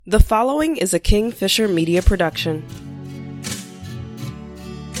The following is a Kingfisher Media production.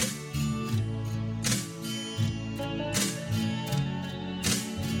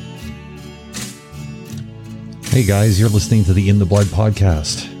 Hey guys, you're listening to the In the Blood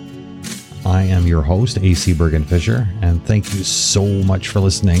podcast. I am your host, AC Bergen-Fisher, and thank you so much for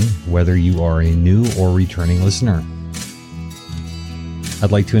listening, whether you are a new or returning listener.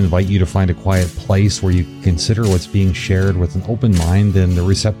 I'd like to invite you to find a quiet place where you can consider what's being shared with an open mind and a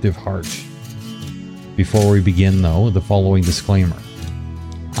receptive heart. Before we begin, though, the following disclaimer.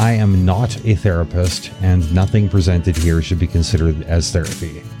 I am not a therapist, and nothing presented here should be considered as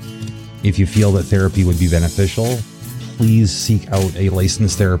therapy. If you feel that therapy would be beneficial, please seek out a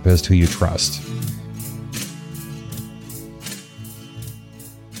licensed therapist who you trust.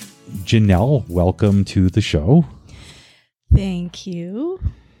 Janelle, welcome to the show. Thank you.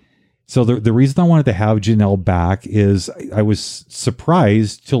 So the reason I wanted to have Janelle back is I was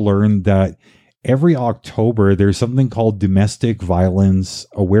surprised to learn that every October there's something called Domestic Violence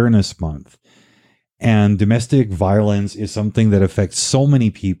Awareness Month. And domestic violence is something that affects so many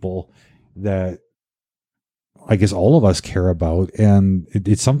people that I guess all of us care about. And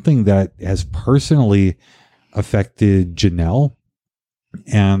it's something that has personally affected Janelle.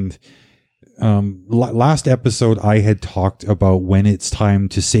 And last episode, I had talked about when it's time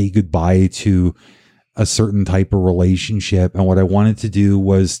to say goodbye to a certain type of relationship. And what I wanted to do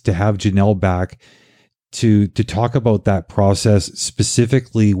was to have Janelle back to talk about that process,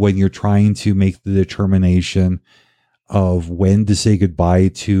 specifically when you're trying to make the determination of when to say goodbye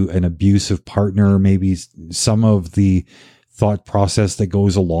to an abusive partner, maybe some of the thought process that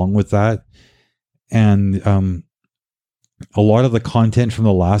goes along with that. And a lot of the content from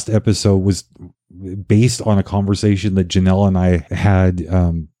the last episode was based on a conversation that Janelle and I had,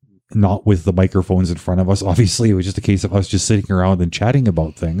 not with the microphones in front of us. Obviously, it was just a case of us just sitting around and chatting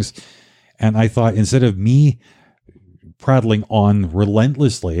about things. And I thought, instead of me prattling on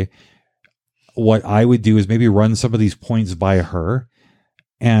relentlessly, what I would do is maybe run some of these points by her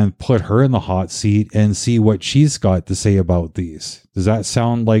and put her in the hot seat and see what she's got to say about these. Does that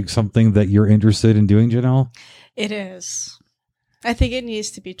sound like something that you're interested in doing, Janelle? It is. I think it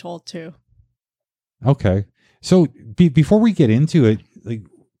needs to be told too. Okay. So before we get into it, like,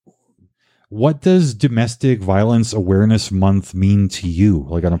 what does Domestic Violence Awareness Month mean to you,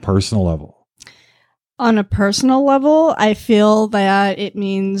 like on a personal level? On a personal level, I feel that it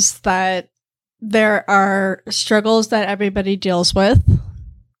means that there are struggles that everybody deals with.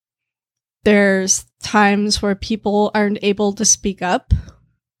 There's times where people aren't able to speak up.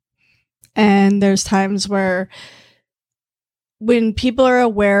 And there's times where when people are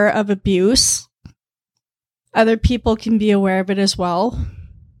aware of abuse, other people can be aware of it as well.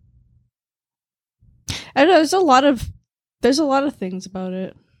 I don't know, there's a lot of things about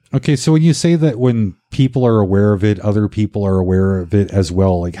it. Okay, so when you say that when people are aware of it, other people are aware of it as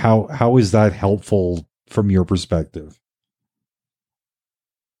well, like how is that helpful from your perspective?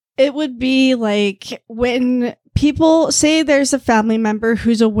 It would be like when people say there's a family member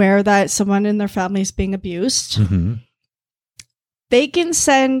who's aware that someone in their family is being abused, mm-hmm. They can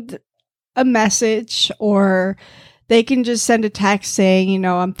send a message or they can just send a text saying,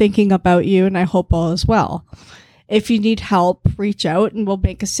 I'm thinking about you and I hope all is well. If you need help, reach out and we'll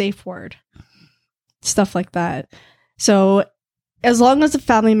make a safe word. Stuff like that. So as long as the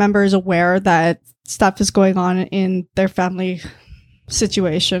family member is aware that stuff is going on in their family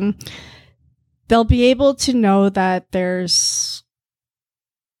situation, they'll be able to know that there's...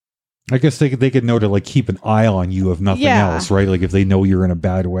 I guess they could know to like keep an eye on you if nothing else, right? Like if they know you're in a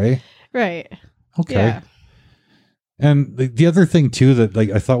bad way. Right. Okay. Yeah. And the other thing too that like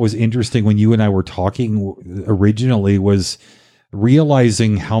I thought was interesting when you and I were talking originally was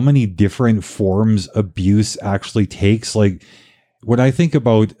realizing how many different forms abuse actually takes. Like when I think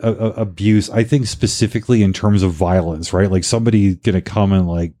about abuse, I think specifically in terms of violence, right? Like somebody gonna come and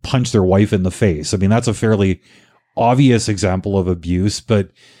like punch their wife in the face. I mean, that's a fairly obvious example of abuse, but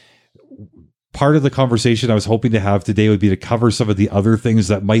part of the conversation I was hoping to have today would be to cover some of the other things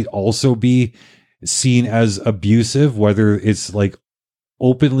that might also be seen as abusive, whether it's like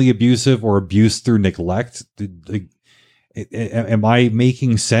openly abusive or abuse through neglect. Am I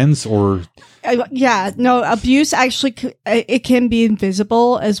making sense? Or yeah, no, abuse actually it can be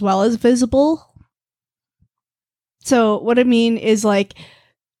invisible as well as visible. So what I mean is like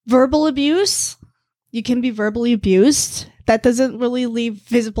verbal abuse, you can be verbally abused. That doesn't really leave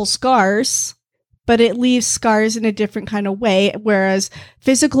visible scars, but it leaves scars in a different kind of way. Whereas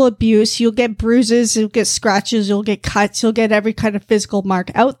physical abuse, you'll get bruises, you'll get scratches, you'll get cuts, you'll get every kind of physical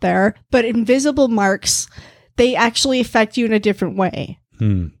mark out there. But invisible marks, they actually affect you in a different way.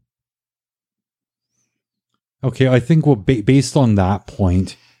 Hmm. Okay, I think based on that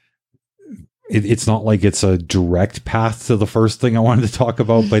point, it's not like it's a direct path to the first thing I wanted to talk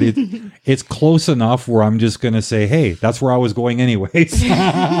about, but it's close enough where I'm just going to say, hey, that's where I was going anyways.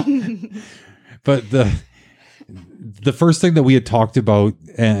 But the first thing that we had talked about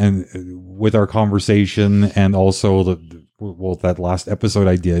and with our conversation, and also that last episode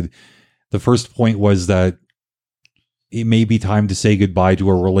I did, the first point was that it may be time to say goodbye to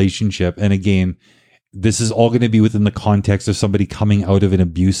a relationship. And again, this is all going to be within the context of somebody coming out of an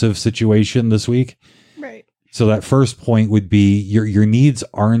abusive situation this week. Right. So that first point would be your needs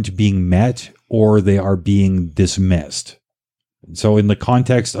aren't being met, or they are being dismissed. So in the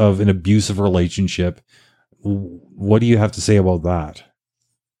context of an abusive relationship, what do you have to say about that?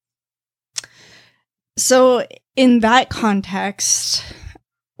 So in that context,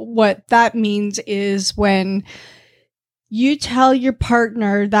 what that means is when you tell your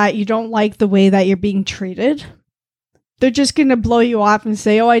partner that you don't like the way that you're being treated, they're just going to blow you off and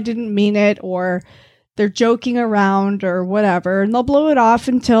say, oh, I didn't mean it, or they're joking around or whatever. And they'll blow it off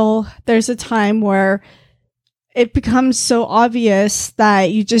until there's a time where it becomes so obvious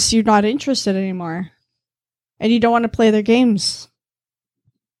that you're not interested anymore and you don't want to play their games.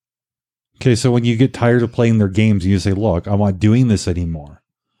 Okay, so when you get tired of playing their games, you say, look, I'm not doing this anymore.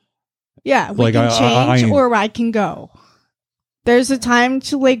 Yeah, we can change or I can go. There's a time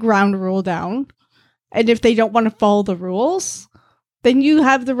to lay ground rule down. And if they don't want to follow the rules, then you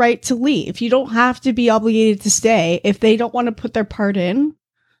have the right to leave. You don't have to be obligated to stay. If they don't want to put their part in,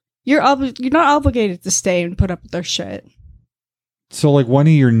 you're not obligated to stay and put up with their shit. So like one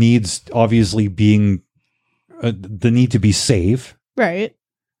of your needs obviously being the need to be safe. Right.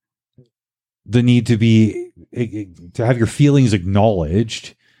 The need to have your feelings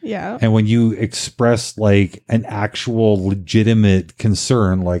acknowledged. Yeah. And when you express like an actual legitimate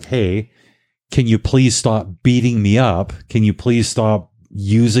concern, like, hey, can you please stop beating me up? Can you please stop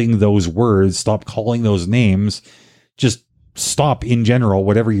using those words? Stop calling those names. Just stop in general,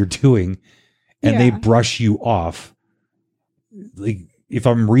 whatever you're doing. And they brush you off. Like, if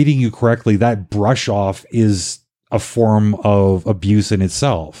I'm reading you correctly, that brush off is a form of abuse in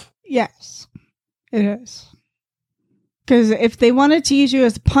itself. Yes, it is. Because if they wanted to use you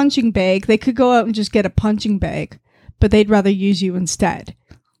as a punching bag, they could go out and just get a punching bag, but they'd rather use you instead.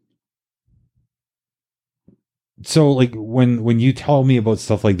 So, like, when you tell me about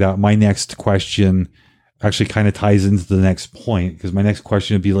stuff like that, my next question actually kind of ties into the next point, because my next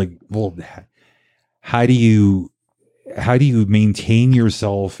question would be like, well, how do you maintain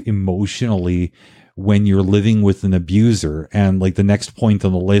yourself emotionally when you're living with an abuser? And like the next point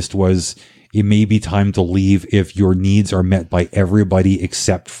on the list was, it may be time to leave if your needs are met by everybody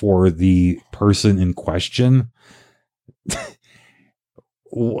except for the person in question.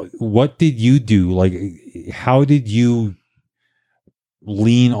 What did you do? Like, how did you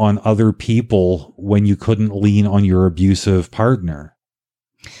lean on other people when you couldn't lean on your abusive partner?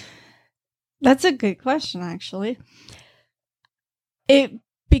 That's a good question, actually. It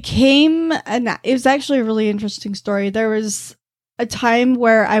was actually a really interesting story. There was a time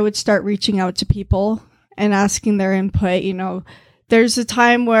where I would start reaching out to people and asking their input. You know, there's a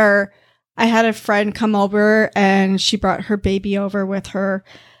time where I had a friend come over and she brought her baby over with her,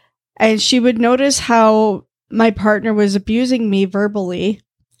 and she would notice how my partner was abusing me verbally.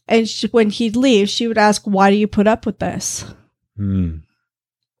 And when he'd leave, she would ask, why do you put up with this? And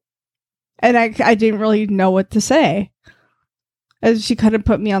I didn't really know what to say. And she kind of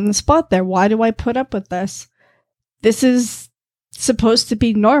put me on the spot there. Why do I put up with this? This is supposed to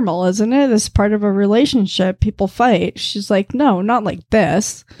be normal, isn't it? As part of a relationship, people fight. She's like, no, not like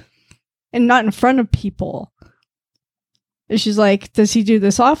this. And not in front of people. And she's like, does he do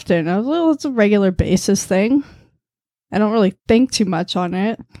this often? I was like, well, it's a regular basis thing. I don't really think too much on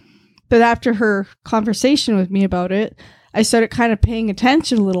it. But after her conversation with me about it, I started kind of paying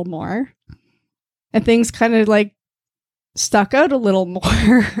attention a little more. And things kind of like stuck out a little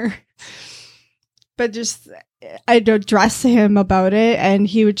more. But just, I'd address him about it and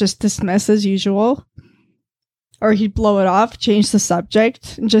he would just dismiss as usual. Or he'd blow it off, change the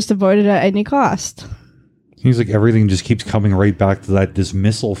subject, and just avoid it at any cost. Seems like everything just keeps coming right back to that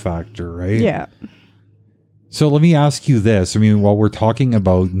dismissal factor, right? Yeah. So let me ask you this. I mean, while we're talking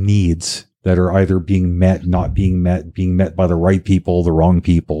about needs that are either being met, not being met by the right people, the wrong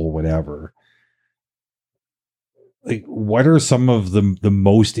people, whatever. Like, what are some of the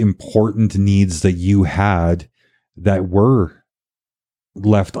most important needs that you had that were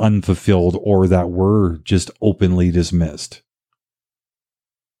left unfulfilled or that were just openly dismissed?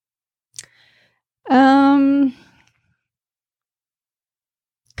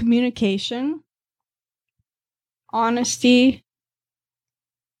 communication, honesty.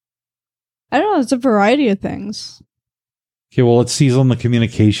 I don't know. It's a variety of things. Okay, well, let's seize on the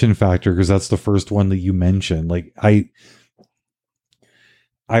communication factor because that's the first one that you mentioned. Like, I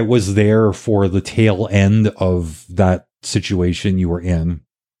was there for the tail end of that situation you were in.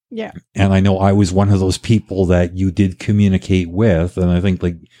 Yeah. And I know I was one of those people that you did communicate with. And I think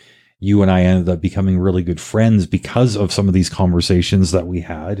like you and I ended up becoming really good friends because of some of these conversations that we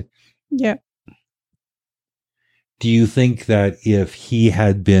had. Yeah. Do you think that if he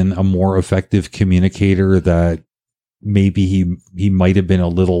had been a more effective communicator, that maybe he might have been a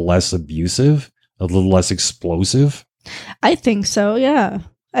little less abusive, a little less explosive? I think so, yeah.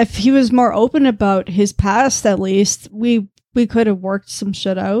 If he was more open about his past, at least, we could have worked some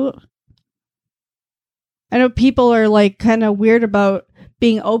shit out. I know people are like kind of weird about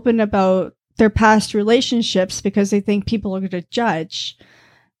being open about their past relationships because they think people are going to judge.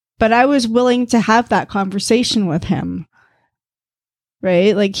 But I was willing to have that conversation with him.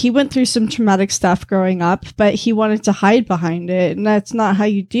 Right? Like, he went through some traumatic stuff growing up, but he wanted to hide behind it, and that's not how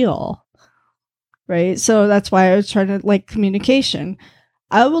you deal. Right? So that's why I was trying to, like, communication.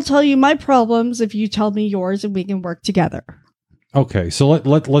 I will tell you my problems if you tell me yours, and we can work together. Okay, so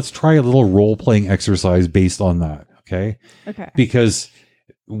let's try a little role-playing exercise based on that, okay? Okay. Because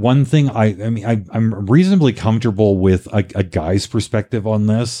one thing I'm reasonably comfortable with a guy's perspective on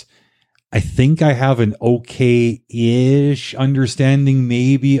this. I think I have an okay-ish understanding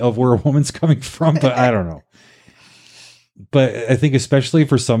maybe of where a woman's coming from, but I don't know. But I think especially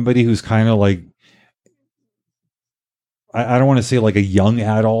for somebody who's kind of like, I don't want to say like a young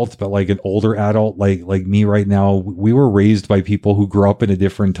adult, but like an older adult, like me right now, we were raised by people who grew up in a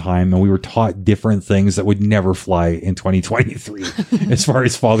different time and we were taught different things that would never fly in 2023 as far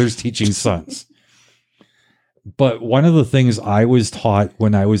as fathers teaching sons. But one of the things I was taught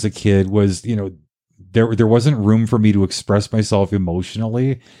when I was a kid was, you know, there wasn't room for me to express myself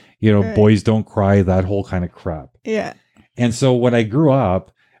emotionally. You know, Right. Boys don't cry, that whole kind of crap. Yeah. And so when I grew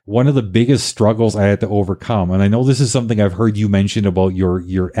up, one of the biggest struggles I had to overcome, and I know this is something I've heard you mention about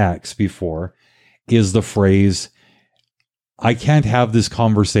your ex before, is the phrase, I can't have this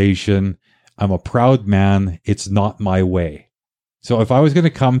conversation. I'm a proud man. It's not my way. So if I was going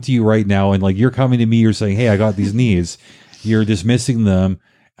to come to you right now and like you're coming to me, you're saying, hey, I got these needs. You're dismissing them.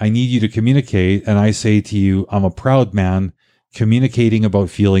 I need you to communicate. And I say to you, I'm a proud man. Communicating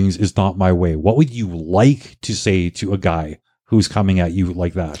about feelings is not my way. What would you like to say to a guy who's coming at you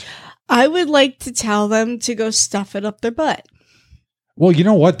like that? I would like to tell them to go stuff it up their butt. Well, you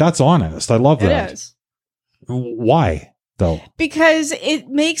know what? That's honest. I love that. It is. Why, though? Because it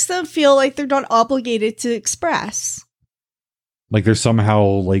makes them feel like they're not obligated to express. Like they're somehow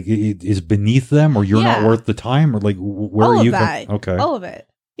like it is beneath them, or you're not Yeah. worth the time, or like where All are of you? that. Okay. All of it.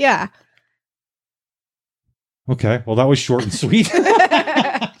 Yeah. Okay. Well, that was short and sweet.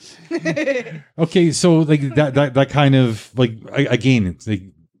 Okay, so like that kind of like again, it's like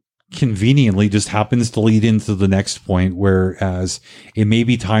conveniently just happens to lead into the next point, whereas it may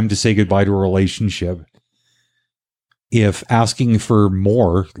be time to say goodbye to a relationship if asking for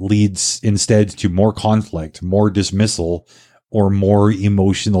more leads instead to more conflict, more dismissal, or more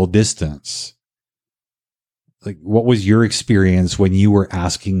emotional distance. Like, what was your experience when you were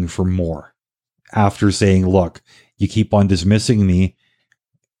asking for more after saying, look, you keep on dismissing me?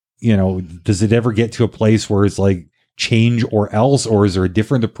 You know, does it ever get to a place where it's like change or else, or is there a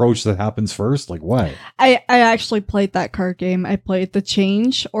different approach that happens first? Like what? I actually played that card game. I played the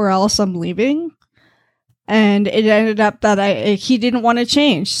change or else I'm leaving. And it ended up that he didn't want to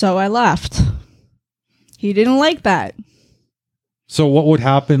change, so I left. He didn't like that. So what would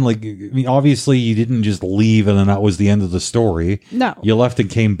happen? Like, I mean, obviously you didn't just leave and then that was the end of the story. No. You left and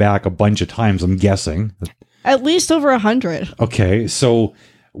came back a bunch of times, I'm guessing. At least over 100. Okay. So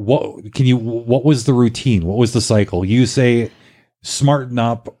what was the routine? What was the cycle? You say, smarten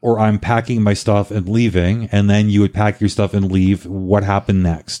up, or I'm packing my stuff and leaving. And then you would pack your stuff and leave. What happened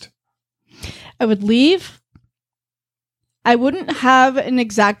next? I would leave. I wouldn't have an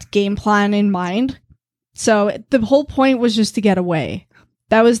exact game plan in mind. So the whole point was just to get away.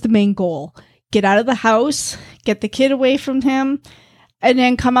 That was the main goal. Get out of the house, get the kid away from him, and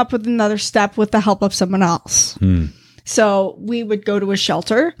then come up with another step with the help of someone else. So we would go to a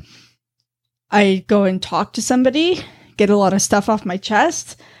shelter. I'd go and talk to somebody, get a lot of stuff off my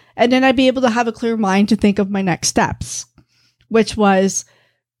chest, and then I'd be able to have a clear mind to think of my next steps, which was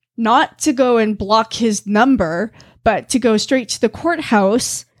not to go and block his number, but to go straight to the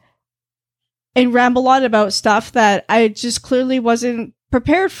courthouse and ramble on about stuff that I just clearly wasn't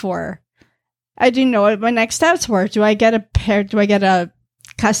prepared for. I didn't know what my next steps were. Do I get a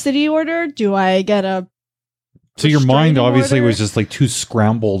custody order? Do I get a So your mind restraining obviously order? was just like too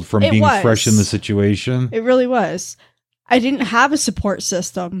scrambled from It being was. fresh in the situation. It really was. I didn't have a support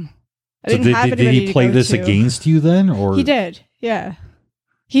system. I So didn't have did anybody he to play go this to. against you then, or He did, yeah.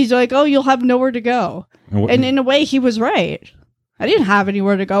 He's like, oh, you'll have nowhere to go. And in a way, he was right. I didn't have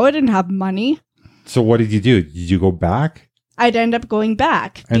anywhere to go. I didn't have money. So what did you do? Did you go back? I'd end up going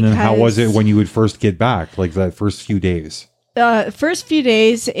back. And then how was it because, when you would first get back, like that first few days? First few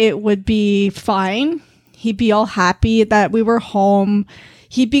days, it would be fine. He'd be all happy that we were home.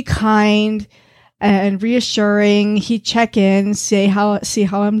 He'd be kind and reassuring. He'd check in, see how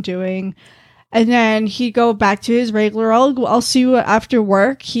I'm doing. And then he'd go back to his regular, I'll see you after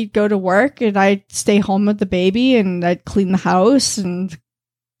work. He'd go to work and I'd stay home with the baby and I'd clean the house and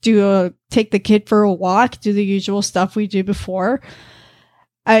take the kid for a walk, do the usual stuff we do before.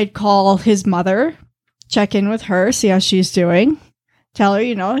 I'd call his mother, check in with her, see how she's doing. Tell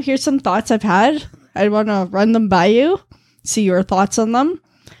her, here's some thoughts I've had. I want to run them by you, see your thoughts on them.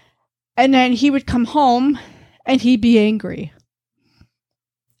 And then he would come home and he'd be angry.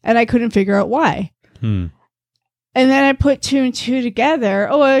 And I couldn't figure out why. And then I put 2 and 2 together.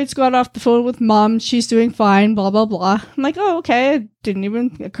 Oh, I just got off the phone with mom. She's doing fine, blah, blah, blah. I'm like, oh, okay. It didn't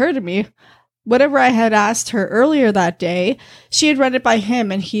even occur to me. Whatever I had asked her earlier that day, she had run it by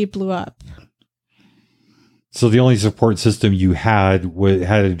him and he blew up. So the only support system you had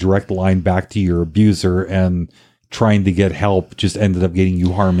had a direct line back to your abuser, and trying to get help just ended up getting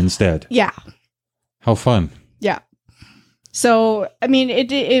you harm instead. Yeah. How fun. Yeah. So, I mean,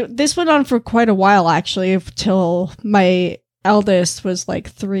 this went on for quite a while, actually, till my eldest was like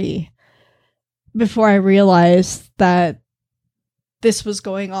 3, before I realized that this was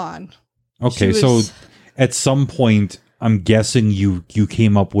going on. Okay, so at some point, I'm guessing you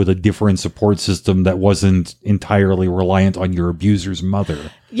came up with a different support system that wasn't entirely reliant on your abuser's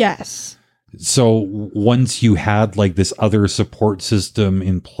mother. Yes. So once you had like this other support system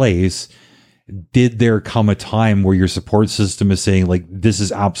in place, did there come a time where your support system is saying like, this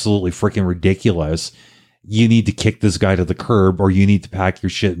is absolutely freaking ridiculous, you need to kick this guy to the curb, or you need to pack your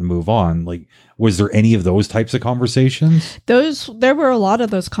shit and move on? Like, was there any of those types of conversations? There were a lot of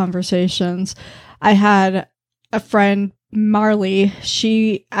those conversations. I had a friend, Marley.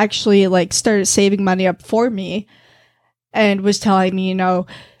 She actually like started saving money up for me and was telling me,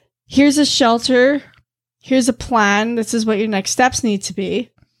 here's a shelter, here's a plan, this is what your next steps need to be.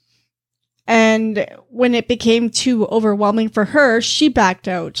 And when it became too overwhelming for her, she backed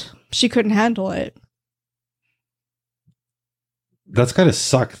out. She couldn't handle it. That's gotta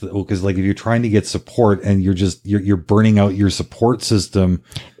suck, though, because like if you're trying to get support and you're burning out your support system.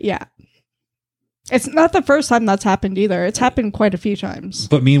 Yeah. It's not the first time that's happened either. It's happened quite a few times.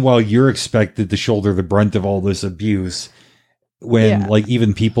 But meanwhile, you're expected to shoulder the brunt of all this abuse when like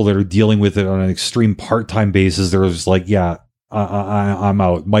even people that are dealing with it on an extreme part-time basis, they're just like, yeah, I'm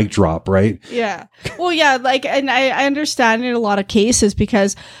out. Mic drop, right? Yeah. Well, yeah, like, and I understand in a lot of cases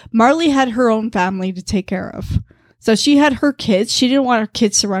because Marley had her own family to take care of. So she had her kids. She didn't want her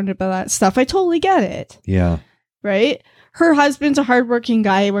kids surrounded by that stuff. I totally get it. Yeah. Right? Her husband's a hardworking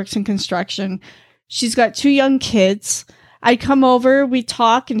guy. He works in construction. She's got 2 young kids. I'd come over, we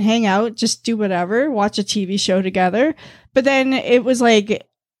talk and hang out, just do whatever, watch a TV show together. But then it was like,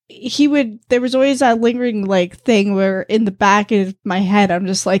 there was always that lingering like thing where in the back of my head, I'm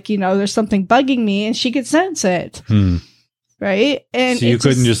just like, there's something bugging me, and she could sense it. Right? And so you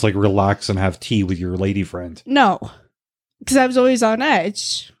couldn't just like relax and have tea with your lady friend? No, because I was always on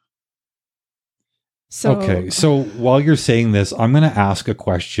edge. So, okay. So while you're saying this, I'm going to ask a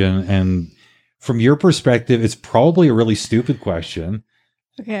question, and from your perspective, it's probably a really stupid question.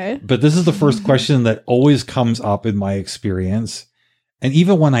 Okay. But this is the first question that always comes up in my experience. And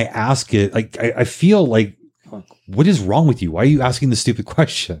even when I ask it, like I feel like, what is wrong with you? Why are you asking this stupid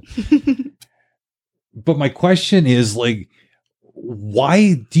question? But my question is like,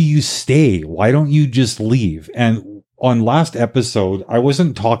 why do you stay? Why don't you just leave? And on last episode, I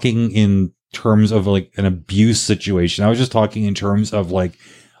wasn't talking in terms of like an abuse situation. I was just talking in terms of like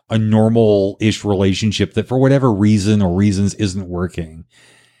a normal-ish relationship that for whatever reason or reasons isn't working.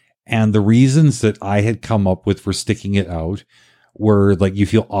 And the reasons that I had come up with for sticking it out were like, you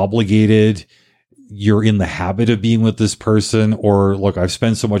feel obligated, you're in the habit of being with this person, or look, I've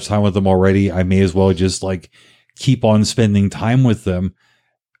spent so much time with them already, I may as well just like keep on spending time with them.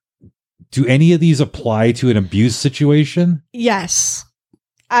 Do any of these apply to an abuse situation? Yes.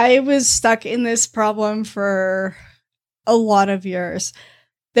 I was stuck in this problem for a lot of years.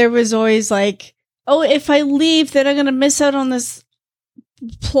 There was always like, oh, if I leave, then I'm going to miss out on this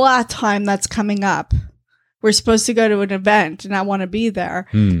plot time that's coming up. we're supposed to go to an event and I want to be there.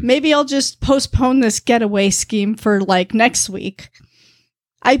 Maybe I'll just postpone this getaway scheme for like next week.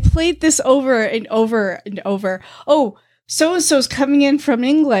 I played this over and over and over. Oh, so-and-so's coming in from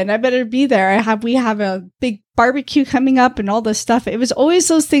England. I better be there. We have a big barbecue coming up and all this stuff. It was always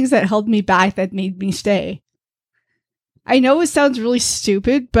those things that held me back that made me stay. I know it sounds really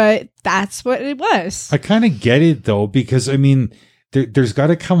stupid, but that's what it was. I kind of get it though, because I mean, there's got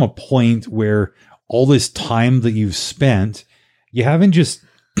to come a point where all this time that you've spent, you haven't just,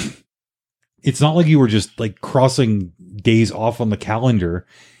 it's not like you were just like crossing days off on the calendar.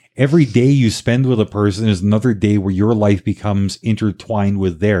 Every day you spend with a person is another day where your life becomes intertwined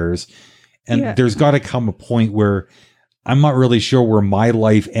with theirs. And there's got to come a point where I'm not really sure where my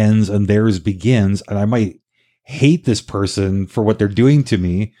life ends and theirs begins. And I might hate this person for what they're doing to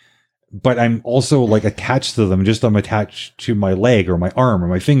me, but I'm also like attached to them. Just I'm attached to my leg or my arm or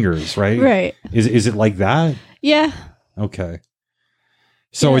my fingers, right? Right. Is it like that? Yeah. Okay.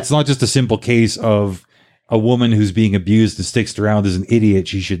 So it's not just a simple case of a woman who's being abused and sticks around as an idiot.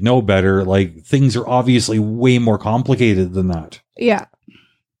 She should know better. Like, things are obviously way more complicated than that. Yeah.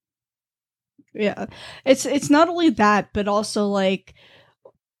 Yeah. It's not only that, but also like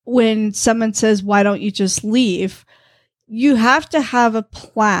when someone says, why don't you just leave? You have to have a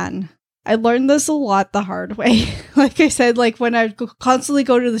plan. I learned this a lot the hard way. Like I said, like when I'd constantly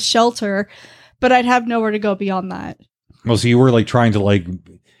go to the shelter, but I'd have nowhere to go beyond that. Well, so you were like trying to like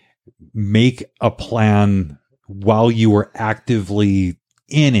make a plan while you were actively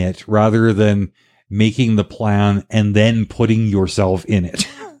in it rather than making the plan and then putting yourself in it.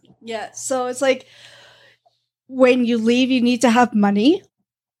 Yeah. So it's like when you leave, you need to have money.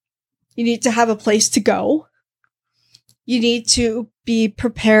 You need to have a place to go. You need to be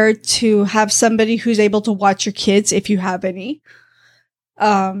prepared to have somebody who's able to watch your kids if you have any.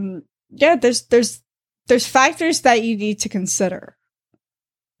 There's factors that you need to consider.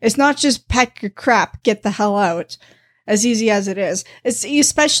 It's not just pack your crap, get the hell out, as easy as it is. It's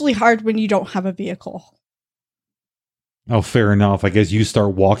especially hard when you don't have a vehicle. Oh, fair enough. I guess you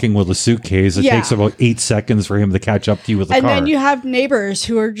start walking with a suitcase. It takes about 8 seconds for him to catch up to you with a car. And then you have neighbors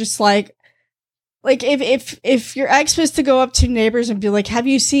who are just like if your ex was to go up to neighbors and be like, have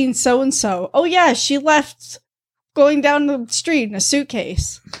you seen so-and-so? Oh yeah, she left going down the street in a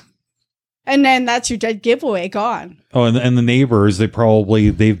suitcase. And then that's your dead giveaway, gone. Oh, and the neighbors,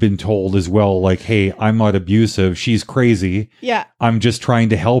 they've been told as well, like, hey, I'm not abusive. She's crazy. Yeah. I'm just trying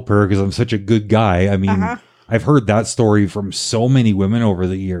to help her because I'm such a good guy. I mean, I've heard that story from so many women over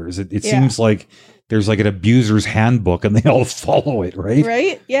the years. It seems like there's like an abuser's handbook and they all follow it, right?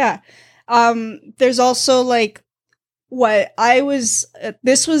 Right? Yeah. There's also like what I was,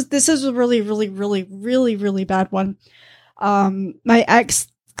 this is a really, really, really, really, really bad one. My ex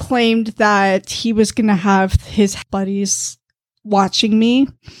claimed that he was going to have his buddies watching me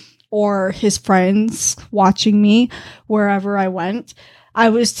or his friends watching me wherever I went. I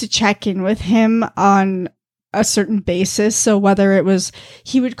was to check in with him on a certain basis. So whether it was,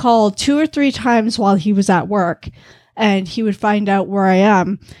 he would call 2 or 3 times while he was at work and he would find out where I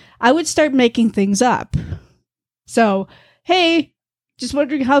am. I would start making things up. So, hey, just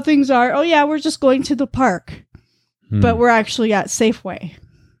wondering how things are. Oh yeah, we're just going to the park, but we're actually at Safeway.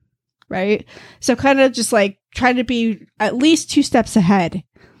 Right? So kind of just like trying to be at least 2 steps ahead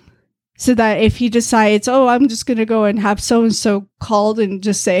so that if he decides, oh, I'm just going to go and have so-and-so called and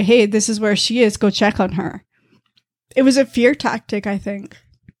just say, hey, this is where she is, go check on her. It was a fear tactic, I think.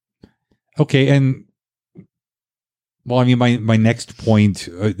 Okay. And well, I mean, my next point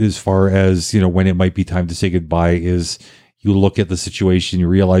as far as, when it might be time to say goodbye is you look at the situation, you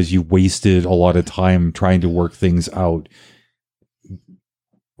realize you wasted a lot of time trying to work things out.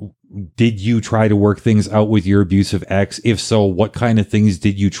 Did you try to work things out with your abusive ex? If so, what kind of things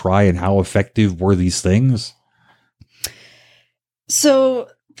did you try and how effective were these things? So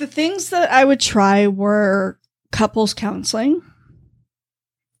the things that I would try were couples counseling.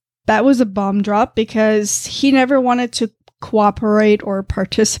 That was a bomb drop because he never wanted to cooperate or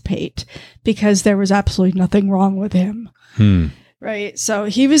participate because there was absolutely nothing wrong with him. Right? So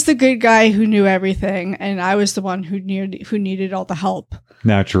he was the good guy who knew everything and I was the one who needed all the help.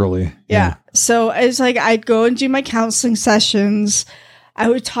 Naturally. Yeah. So it's like I'd go and do my counseling sessions. I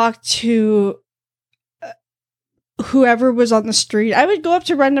would talk to whoever was on the street. I would go up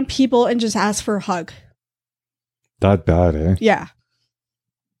to random people and just ask for a hug. That bad, eh? Yeah.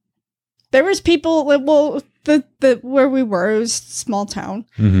 There was people, well, the where we were, it was a small town.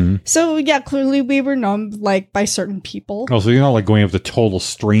 Mm-hmm. So yeah, clearly we were known like by certain people. Oh, so you're not like going up to total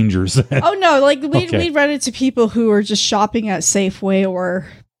strangers then. Oh no, like we run into people who are just shopping at Safeway or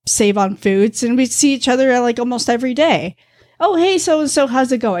save on foods, and we'd see each other like almost every day. Oh, hey, so-and-so,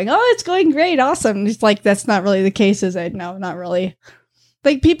 how's it going? Oh, it's going great. Awesome. It's like, that's not really the case, is it? No, not really.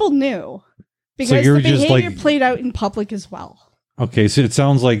 Like, people knew. Because the behavior played out in public as well. Okay, so it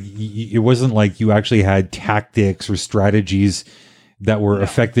sounds like it wasn't like you actually had tactics or strategies that were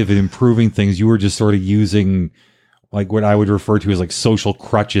effective in improving things. You were just sort of using like what I would refer to as like social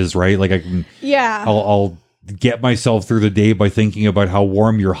crutches, right? Like I'll get myself through the day by thinking about how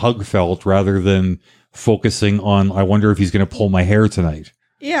warm your hug felt rather than focusing on, I wonder if he's going to pull my hair tonight.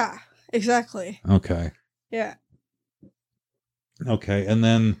 Yeah, exactly. Okay. Yeah. Okay, and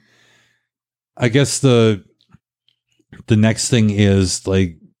then I guess the next thing is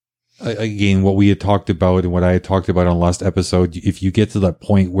like, again, what we had talked about and what I had talked about on the last episode. If you get to that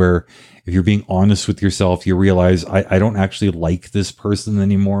point where if you're being honest with yourself, you realize I don't actually like this person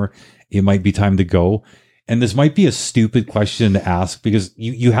anymore. It might be time to go. And this might be a stupid question to ask because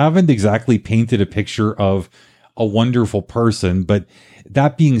you haven't exactly painted a picture of a wonderful person. But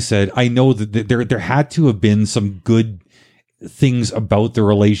that being said, I know that there had to have been some good things about the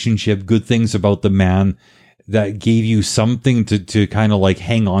relationship, good things about the man that gave you something to kind of like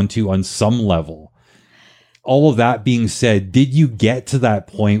hang on to on some level. All of that being said, did you get to that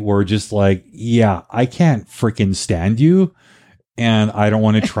point where just like, yeah, I can't freaking stand you and I don't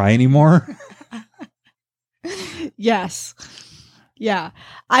want to try anymore? Yes. Yeah.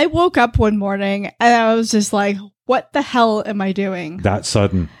 I woke up one morning and I was just like, what the hell am I doing? That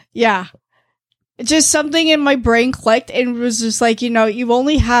sudden. Yeah. Just something in my brain clicked and was just like, you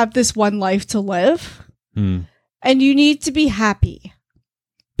only have this one life to live. And you need to be happy.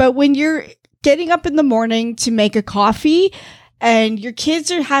 But when you're getting up in the morning to make a coffee and your kids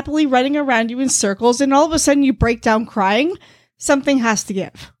are happily running around you in circles and all of a sudden you break down crying, something has to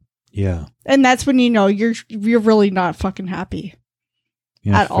give. Yeah. And that's when you know you're really not fucking happy.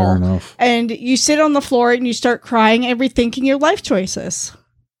 Yeah, at fair all. enough. And you sit on the floor and you start crying and rethinking your life choices.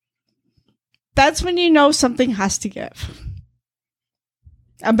 That's when you know something has to give.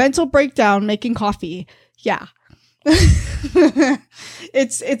 A mental breakdown making coffee. Yeah.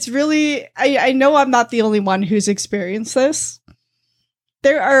 It's really, I know I'm not the only one who's experienced this.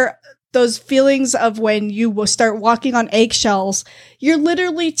 There are those feelings of when you will start walking on eggshells. You're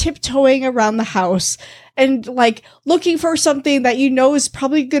literally tiptoeing around the house and like looking for something that you know is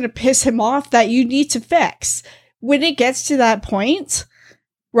probably going to piss him off that you need to fix. When it gets to that point,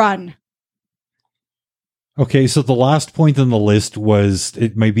 run. Okay, so the last point on the list was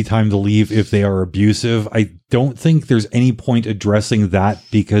it might be time to leave if they are abusive. I don't think there's any point addressing that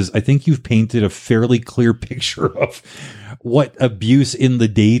because I think you've painted a fairly clear picture of what abuse in the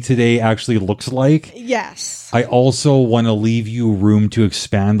day-to-day actually looks like. Yes. I also want to leave you room to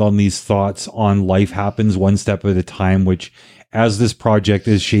expand on these thoughts on life happens one step at a time, which as this project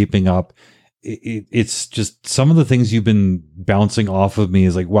is shaping up, it's just some of the things you've been bouncing off of me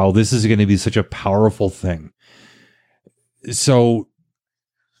is like, wow, this is going to be such a powerful thing. So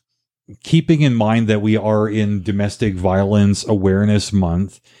keeping in mind that we are in Domestic Violence Awareness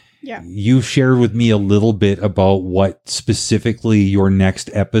Month, yeah, you've shared with me a little bit about what specifically your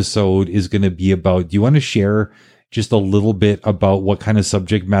next episode is going to be about. Do you want to share just a little bit about what kind of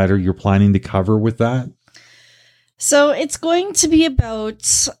subject matter you're planning to cover with that? So it's going to be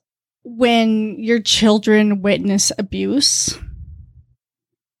about when your children witness abuse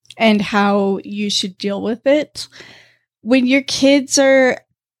and how you should deal with it. When your kids are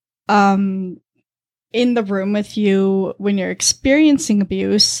in the room with you, when you're experiencing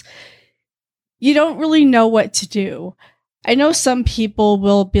abuse, you don't really know what to do. I know some people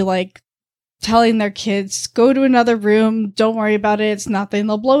will be like telling their kids, go to another room, don't worry about it, it's nothing,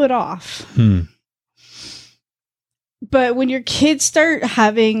 they'll blow it off. But when your kids start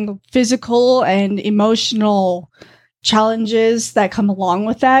having physical and emotional challenges that come along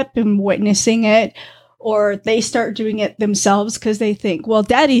with that, and witnessing it, or they start doing it themselves because they think, well,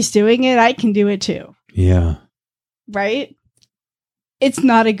 daddy's doing it, I can do it too. Yeah. Right? It's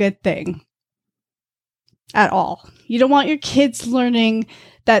not a good thing at all. You don't want your kids learning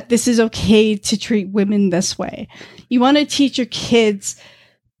that this is okay to treat women this way. You want to teach your kids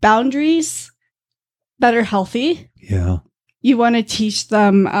boundaries that are healthy. Yeah. You want to teach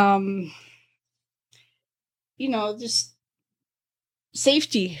them, just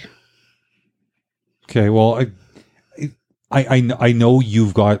safety. Okay. Well, I know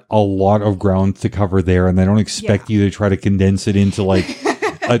you've got a lot of ground to cover there, and I don't expect you to try to condense it into like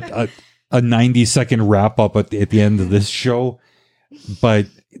a 90-second wrap up at the end of this show. But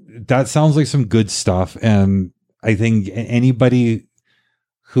that sounds like some good stuff. And I think anybody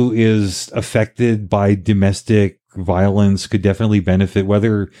who is affected by domestic violence could definitely benefit,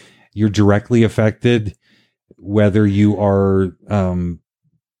 whether you're directly affected, whether you are, I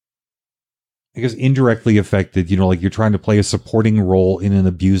guess, indirectly affected, like you're trying to play a supporting role in an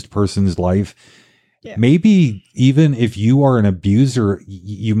abused person's life. Yeah. Maybe even if you are an abuser,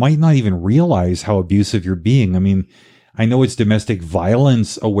 you might not even realize how abusive you're being. I mean, I know it's Domestic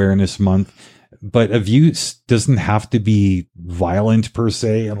Violence Awareness Month, but abuse doesn't have to be violent per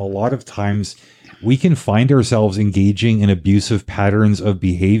se. And a lot of times we can find ourselves engaging in abusive patterns of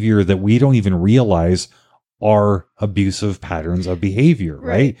behavior that we don't even realize are abusive patterns of behavior,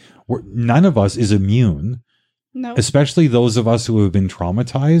 right? None of us is immune, especially those of us who have been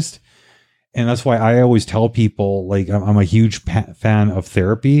traumatized. And that's why I always tell people, like, I'm a huge fan of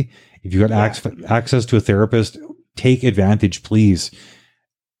therapy. If you got access to a therapist, take advantage, please.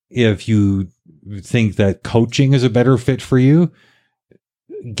 If you think that coaching is a better fit for you,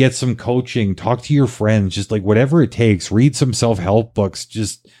 get some coaching, talk to your friends, just like whatever it takes, read some self-help books,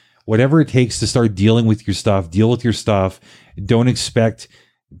 just whatever it takes to start dealing with your stuff, deal with your stuff. Don't expect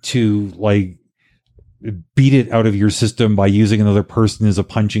to like beat it out of your system by using another person as a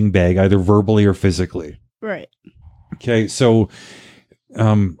punching bag, either verbally or physically. Right. Okay. So,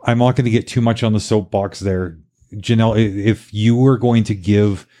 I'm not going to get too much on the soapbox there. Janelle, if you were going to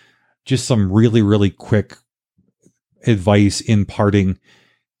give just some really, really quick advice in parting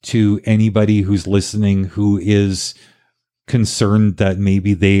to anybody who's listening, who is concerned that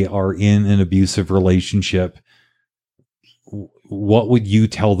maybe they are in an abusive relationship, what would you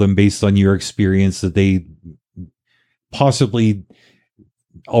tell them based on your experience that they possibly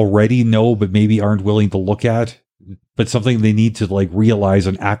already know, but maybe aren't willing to look at, but something they need to like realize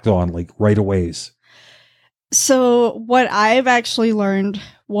and act on like right away? So what I've actually learned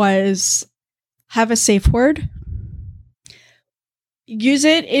was have a safe word. Use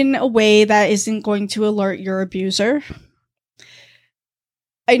it in a way that isn't going to alert your abuser.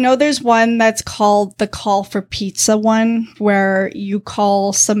 I know there's one that's called the call for pizza one, where you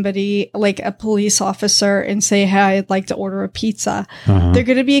call somebody like a police officer and say, hey, I'd like to order a pizza. They're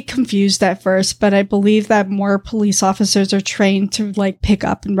going to be confused at first, but I believe that more police officers are trained to like pick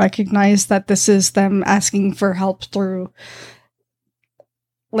up and recognize that this is them asking for help through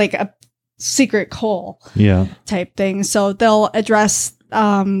like a secret call type thing. So they'll address,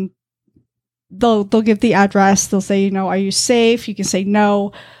 they'll give the address. They'll say, are you safe? You can say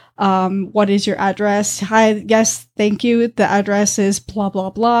no. What is your address? Hi, yes, thank you. The address is blah,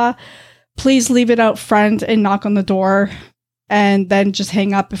 blah, blah. Please leave it out front and knock on the door, and then just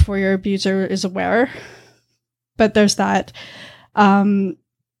hang up before your abuser is aware. But there's that. And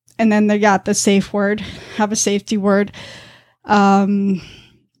then the safe word. Have a safety word.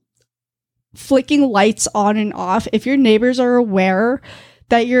 Flicking lights on and off. If your neighbors are aware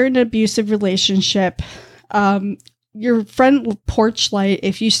that you're in an abusive relationship, your front porch light,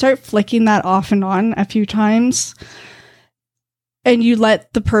 if you start flicking that off and on a few times, and you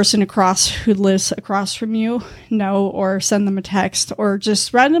let the person who lives across from you know, or send them a text, or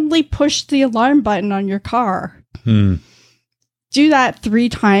just randomly push the alarm button on your car. Do that 3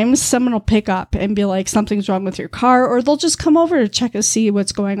 times, someone will pick up and be like, something's wrong with your car, or they'll just come over to check and see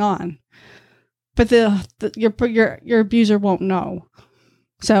what's going on. But your abuser won't know.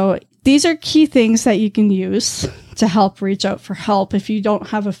 So these are key things that you can use to help reach out for help if you don't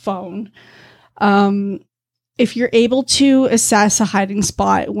have a phone. If you're able to assess a hiding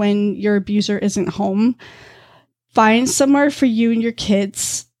spot when your abuser isn't home, find somewhere for you and your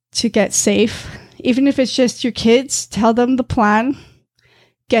kids to get safe. Even if it's just your kids, tell them the plan.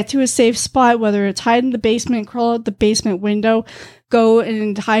 Get to a safe spot, whether it's hide in the basement, crawl out the basement window, go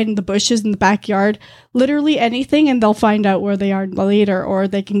and hide in the bushes in the backyard, literally anything, and they'll find out where they are later, or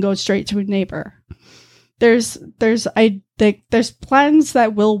they can go straight to a neighbor. There's plans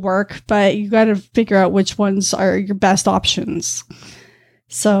that will work, but you got to figure out which ones are your best options.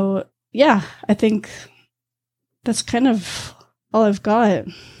 So yeah, I think that's kind of all I've got.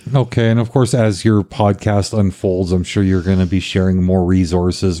 Okay. And of course, as your podcast unfolds, I'm sure you're going to be sharing more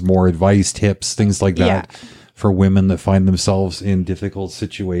resources, more advice, tips, things like that for women that find themselves in difficult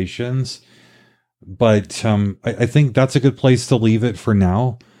situations. But I think that's a good place to leave it for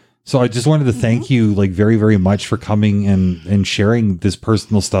now. So I just wanted to thank you like very, very much for coming and sharing this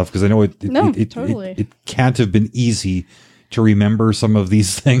personal stuff, because I know it can't have been easy to remember some of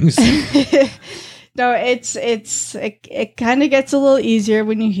these things. No, it kind of gets a little easier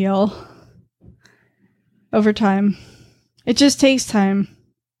when you heal over time. It just takes time.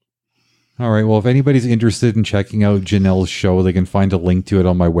 All right. Well, if anybody's interested in checking out Janelle's show, they can find a link to it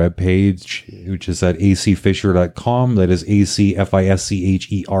on my webpage, which is at acfisher.com. That is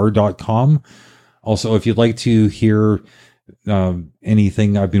acfischer.com. Also, if you'd like to hear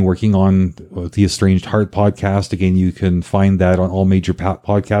anything I've been working on with the Estranged Heart podcast, again, you can find that on all major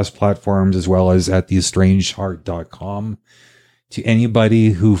podcast platforms, as well as at theestrangedheart.com. To anybody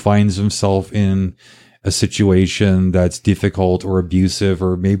who finds himself in a situation that's difficult or abusive,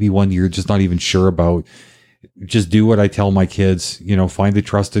 or maybe one you're just not even sure about, just do what I tell my kids, find a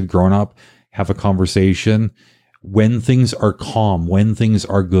trusted grown-up, have a conversation. When things are calm, when things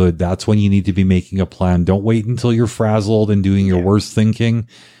are good, that's when you need to be making a plan. Don't wait until you're frazzled and doing your worst thinking.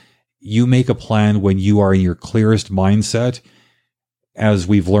 You make a plan when you are in your clearest mindset. As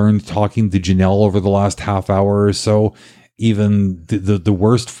we've learned talking to Janelle over the last half hour or so, even the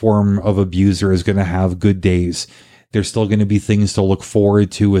worst form of abuser is going to have good days. There's still going to be things to look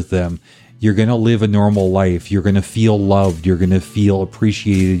forward to with them. You're going to live a normal life. You're going to feel loved. You're going to feel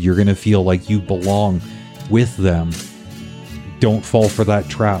appreciated. You're going to feel like you belong with them. Don't fall for that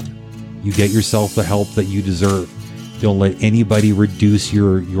trap. You get yourself the help that you deserve. Don't let anybody reduce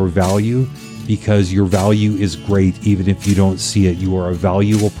your value, because your value is great even if you don't see it. You are a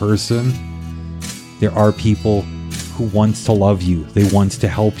valuable person. There are people who want to love you. They want to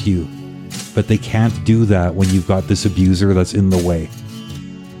help you, but they can't do that when you've got this abuser that's in the way.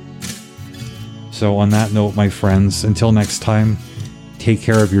 So on that note, my friends, until next time, take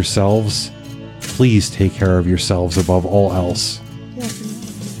care of yourselves. Please take care of yourselves above all else.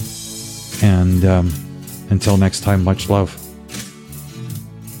 And until next time, much love.